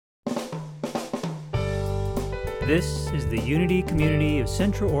This is the Unity Community of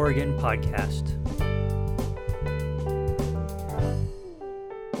Central Oregon podcast.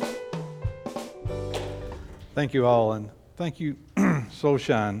 Thank you all, and thank you,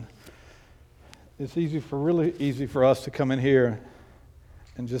 Soulshine. It's really easy for us to come in here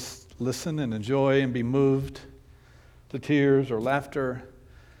and just listen and enjoy and be moved to tears or laughter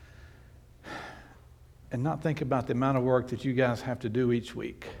and not think about the amount of work that you guys have to do each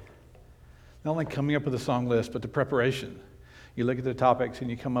week. Not only coming up with a song list, but the preparation. You look at the topics and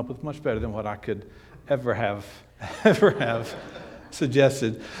you come up with much better than what I could ever have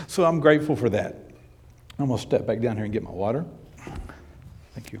suggested. So I'm grateful for that. I'm going to step back down here and get my water.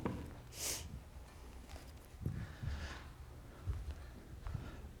 Thank you.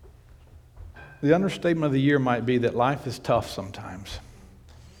 The understatement of the year might be that life is tough sometimes.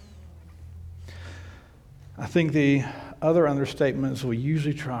 I think the other understatement is we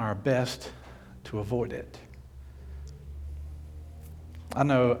usually try our best to avoid it. I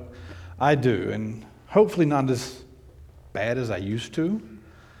know I do, and hopefully not as bad as I used to,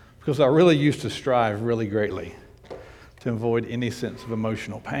 because I really used to strive really greatly to avoid any sense of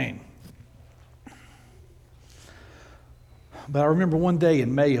emotional pain. But I remember one day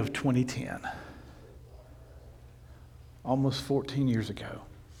in May of 2010, almost 14 years ago,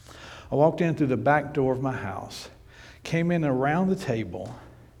 I walked in through the back door of my house, came in around the table,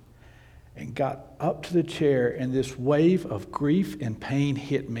 and got up to the chair, and this wave of grief and pain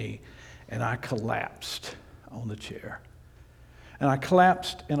hit me, and I collapsed on the chair. And I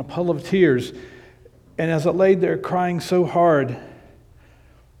collapsed in a puddle of tears, and as I laid there crying so hard,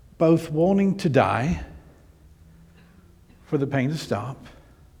 both wanting to die for the pain to stop,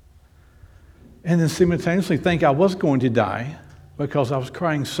 and then simultaneously think I was going to die because I was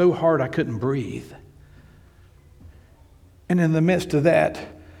crying so hard I couldn't breathe. And in the midst of that,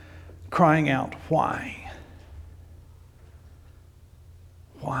 crying out, why?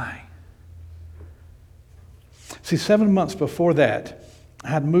 Why? See, 7 months before that, I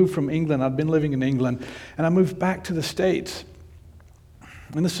had moved from England. I'd been living in England, and I moved back to the States.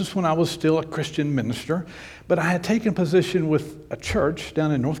 And this is when I was still a Christian minister, but I had taken position with a church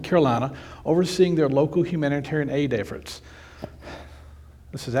down in North Carolina, overseeing their local humanitarian aid efforts.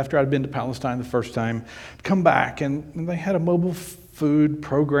 This is after I'd been to Palestine the first time, come back, and they had a mobile food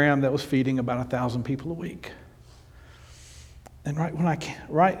program that was feeding about 1,000 people a week. And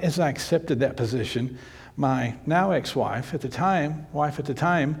right as I accepted that position, my now ex-wife at the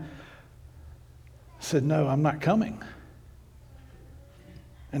time, said, "No, I'm not coming."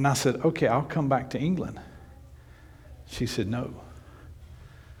 And I said, "Okay, I'll come back to England." She said, "No,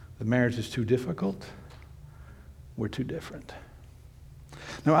 the marriage is too difficult. We're too different."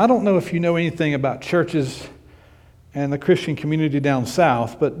 Now, I don't know if you know anything about churches and the Christian community down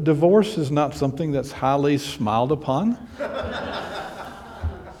south, but divorce is not something that's highly smiled upon.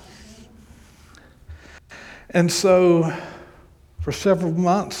 And so for several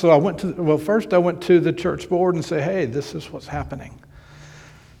months, I went to the church board and said, "Hey, this is what's happening.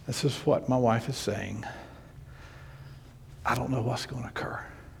 This is what my wife is saying. I don't know what's going to occur."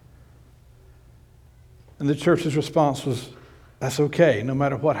 And the church's response was, "That's okay. No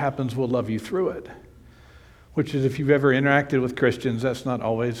matter what happens, we'll love you through it." Which is, if you've ever interacted with Christians, that's not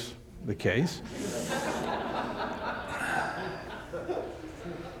always the case.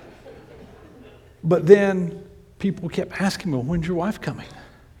 But then people kept asking me, "Well, when's your wife coming?"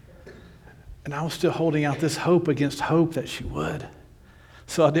 And I was still holding out this hope against hope that she would.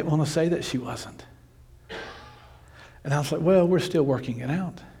 So I didn't want to say that she wasn't. And I was like, "Well, we're still working it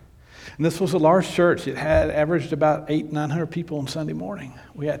out." And this was a large church. It had averaged about 900 people on Sunday morning.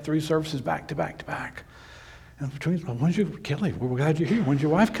 We had 3 services back to back to back. And between, "Kelly, we're glad you're here. When's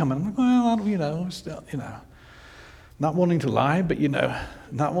your wife coming?" I'm like, "Well, still, not wanting to lie, but,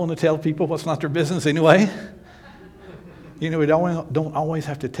 not wanting to tell people what's not their business anyway." We don't always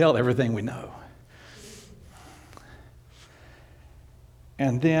have to tell everything we know.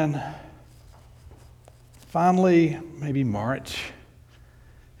 And then, finally, maybe March,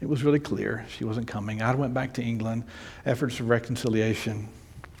 it was really clear she wasn't coming. I went back to England, efforts of reconciliation.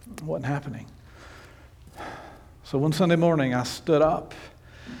 It wasn't happening. So one Sunday morning, I stood up,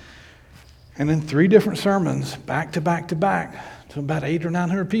 and in 3 different sermons, back to back to back, to about 800 or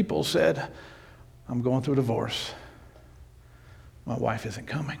 900 people, said, "I'm going through a divorce. My wife isn't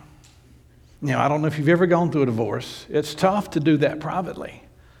coming." Now, I don't know if you've ever gone through a divorce. It's tough to do that privately.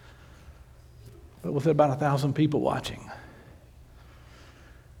 But with about 1,000 people watching,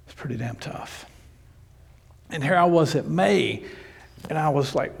 it's pretty damn tough. And here I was at May, and I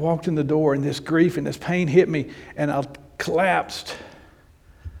was like, walked in the door, and this grief and this pain hit me, and I collapsed.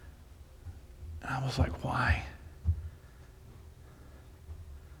 And I was like, why?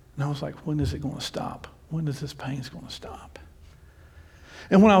 And I was like, when is it going to stop? When is this pain going to stop?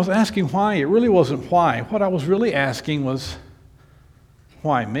 And when I was asking why, it really wasn't why. What I was really asking was,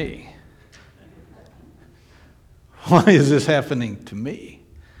 why me? Why is this happening to me?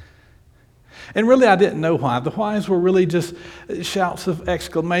 And really, I didn't know why. The whys were really just shouts of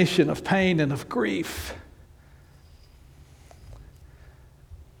exclamation, of pain and of grief.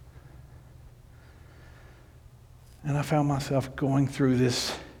 And I found myself going through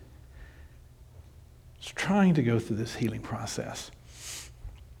this, trying to go through this healing process.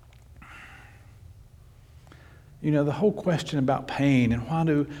 You know, the whole question about pain and why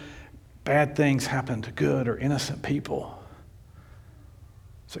do bad things happen to good or innocent people?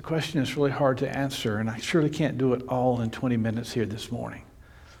 It's a question that's really hard to answer, and I surely can't do it all in 20 minutes here this morning.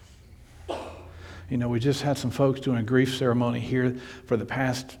 You know, we just had some folks doing a grief ceremony here for the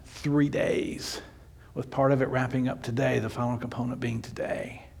past 3 days, with part of it wrapping up today, the final component being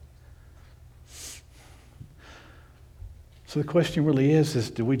today. So the question really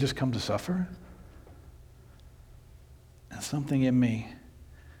is do we just come to suffer? And something in me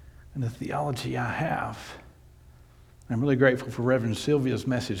and the theology I have, I'm really grateful for Reverend Sylvia's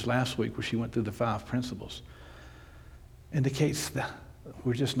message last week where she went through the 5 principles, indicates that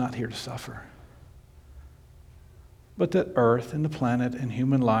we're just not here to suffer. But that earth and the planet and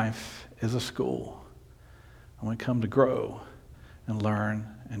human life is a school. And we come to grow and learn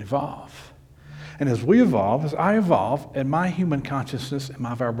and evolve. And as we evolve, as I evolve, and my human consciousness and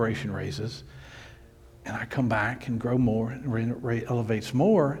my vibration raises, and I come back and grow more and elevates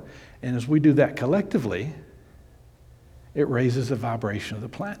more, and as we do that collectively, it raises the vibration of the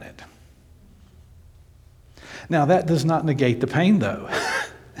planet. Now, that does not negate the pain, though.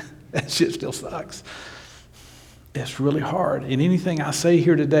 That shit still sucks. It's really hard. And anything I say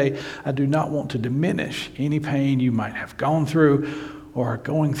here today, I do not want to diminish any pain you might have gone through or are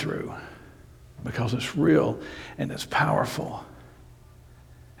going through, because it's real and it's powerful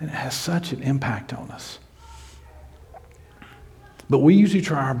and it has such an impact on us. But we usually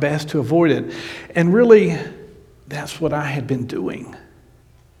try our best to avoid it. And really, that's what I had been doing.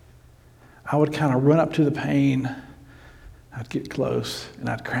 I would kind of run up to the pain, I'd get close, and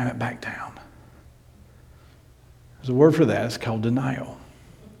I'd cram it back down. There's a word for that. It's called denial.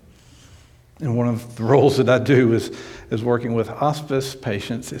 And one of the roles that I do is working with hospice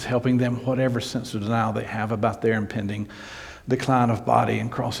patients, is helping them whatever sense of denial they have about their impending decline of body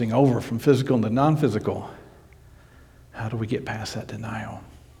and crossing over from physical into non-physical. How do we get past that denial?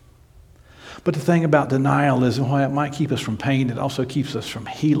 But the thing about denial is, while it might keep us from pain, it also keeps us from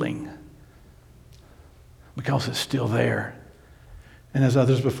healing, because it's still there. And as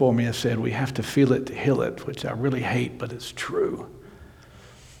others before me have said, we have to feel it to heal it, which I really hate, but it's true.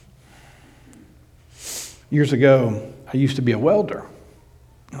 Years ago, I used to be a welder,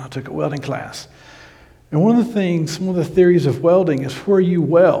 and I took a welding class. And one of the theories of welding is where you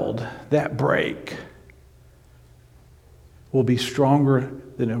weld, that break will be stronger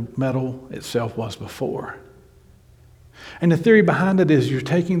than the metal itself was before. And the theory behind it is you're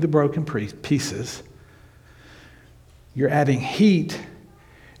taking the broken pieces, you're adding heat,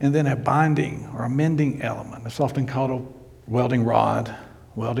 and then a binding or a mending element. It's often called a welding rod,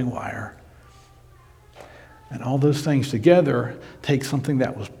 welding wire. And all those things together take something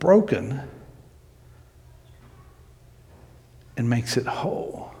that was broken and makes it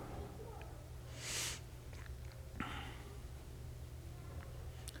whole.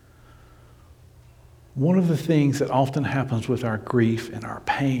 One of the things that often happens with our grief and our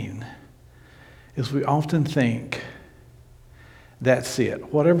pain is we often think, that's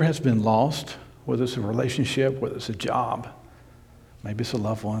it. Whatever has been lost, whether it's a relationship, whether it's a job, maybe it's a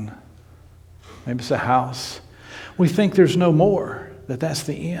loved one, maybe it's a house, we think there's no more, that that's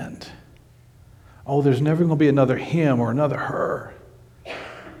the end. Oh, there's never going to be another him or another her.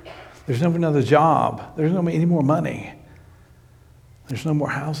 There's never another job. There's not going to be any more money. There's no more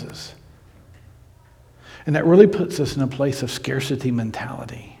houses. And that really puts us in a place of scarcity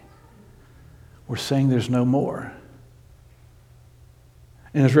mentality. We're saying there's no more.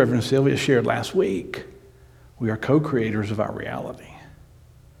 And as Reverend Sylvia shared last week, we are co-creators of our reality.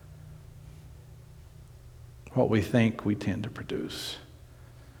 What we think, we tend to produce.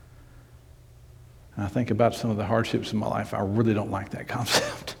 And I think about some of the hardships in my life. I really don't like that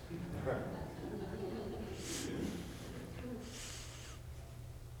concept.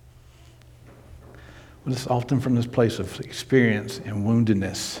 But it's often from this place of experience and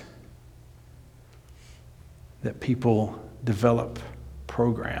woundedness that people develop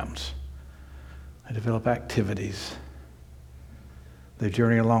programs. They develop activities. They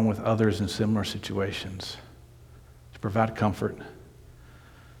journey along with others in similar situations to provide comfort,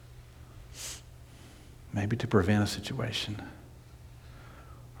 maybe to prevent a situation,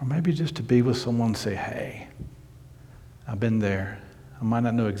 or maybe just to be with someone and say, hey, I've been there. I might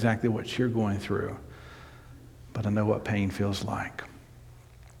not know exactly what you're going through, but I know what pain feels like.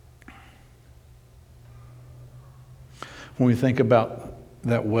 When we think about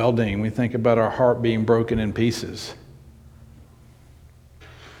that welding, we think about our heart being broken in pieces.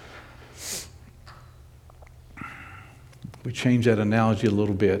 We change that analogy a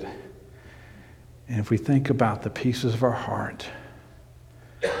little bit. And if we think about the pieces of our heart,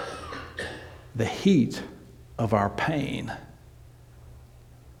 the heat of our pain,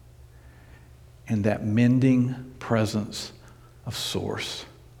 and that mending presence of source,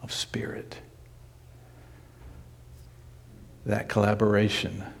 of spirit, that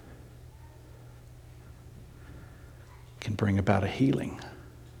collaboration can bring about a healing.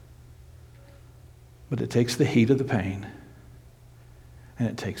 But it takes the heat of the pain, and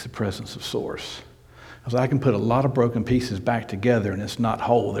it takes the presence of source. Because I can put a lot of broken pieces back together and it's not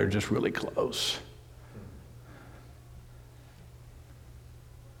whole, they're just really close.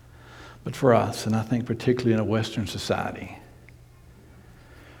 But for us, and I think particularly in a Western society,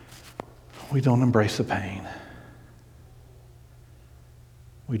 we don't embrace the pain.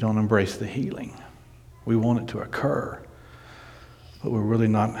 We don't embrace the healing. We want it to occur, but we're really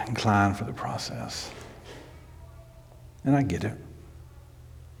not inclined for the process. And I get it.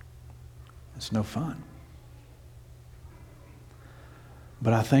 It's no fun.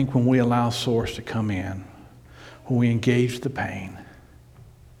 But I think when we allow source to come in, when we engage the pain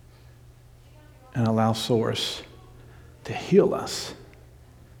and allow source to heal us,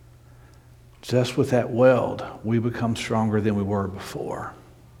 just with that weld, we become stronger than we were before.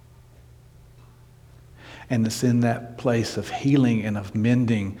 And it's in that place of healing and of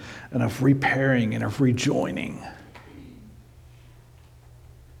mending and of repairing and of rejoining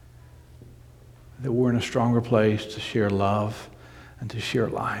that we're in a stronger place to share love and to share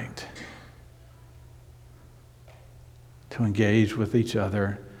light, to engage with each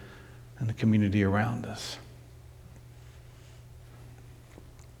other and the community around us.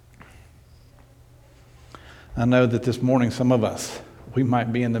 I know that this morning, some of us, we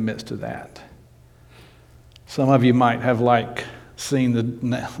might be in the midst of that. Some of you might have seen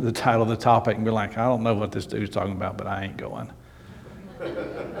the title of the topic and be like, I don't know what this dude's talking about, but I ain't going.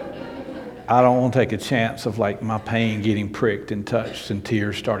 I don't want to take a chance of my pain getting pricked and touched and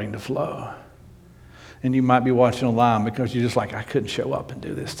tears starting to flow. And you might be watching online because you're just like, I couldn't show up and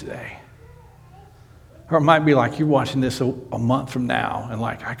do this today. Or it might be like you're watching this a month from now and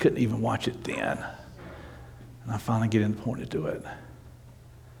I couldn't even watch it then. And I finally get in the point to do it.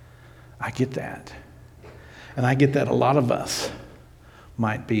 I get that. And I get that a lot of us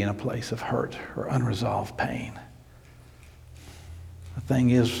might be in a place of hurt or unresolved pain. The thing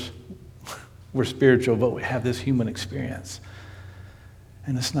is, we're spiritual, but we have this human experience.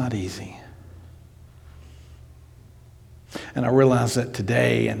 And it's not easy. And I realize that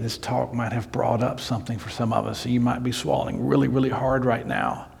today, and this talk might have brought up something for some of us. And you might be swallowing really, really hard right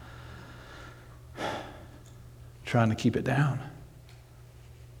now, trying to keep it down.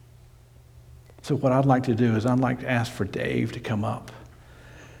 So what I'd like to do is I'd like to ask for Dave to come up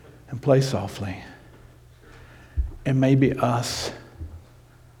and play softly. And maybe us,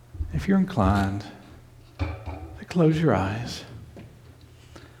 if you're inclined, to close your eyes.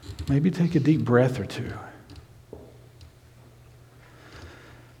 Maybe take a deep breath or two.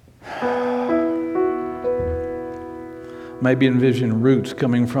 Maybe envision roots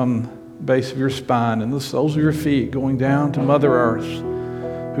coming from the base of your spine and the soles of your feet going down to Mother Earth,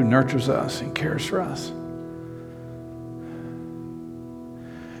 who nurtures us and cares for us.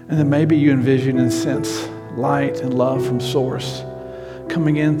 And then maybe you envision and sense light and love from Source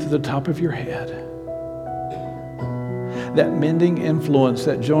coming in through the top of your head. That mending influence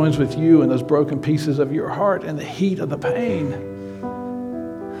that joins with you and those broken pieces of your heart and the heat of the pain.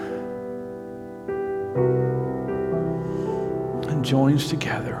 And joins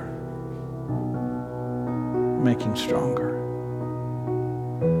together, making stronger.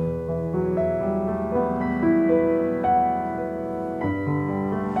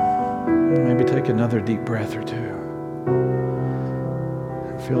 Maybe take another deep breath or two.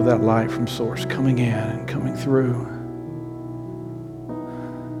 And feel that light from Source coming in and coming through.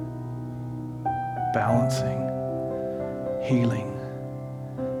 Balancing, healing,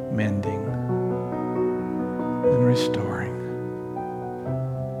 mending, and restoring.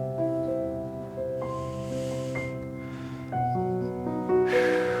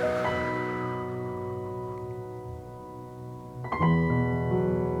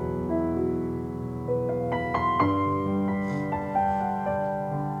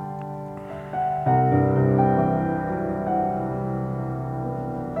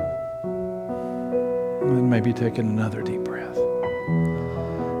 maybe taking another deep breath.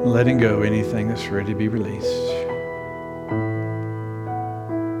 Letting go anything that's ready to be released.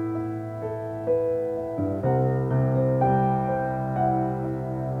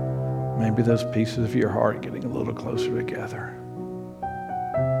 Maybe those pieces of your heart getting a little closer together.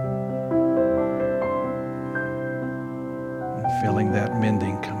 And feeling that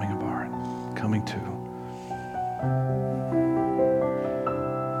mending coming apart, coming to.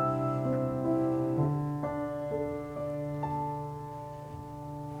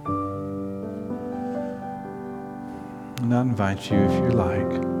 And I invite you, if you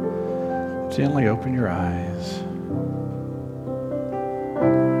like, gently open your eyes.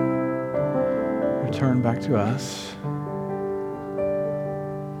 Return back to us.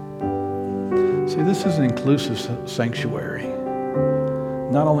 See, this is an inclusive sanctuary.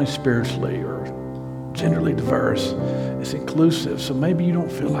 Not only spiritually or genderly diverse, it's inclusive. So maybe you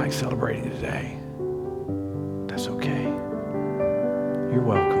don't feel like celebrating today. That's okay. You're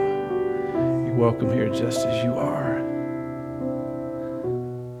welcome. You're welcome here just as you are.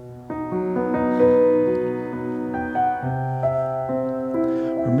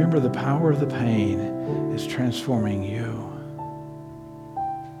 Remember, the power of the pain is transforming you.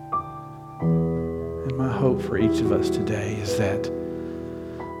 And my hope for each of us today is that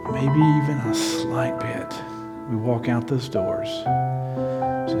maybe even a slight bit, we walk out those doors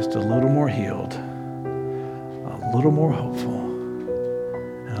just a little more healed, a little more hopeful,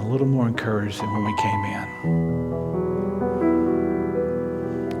 and a little more encouraged than when we came in.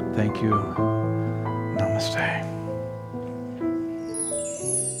 Thank you. Namaste.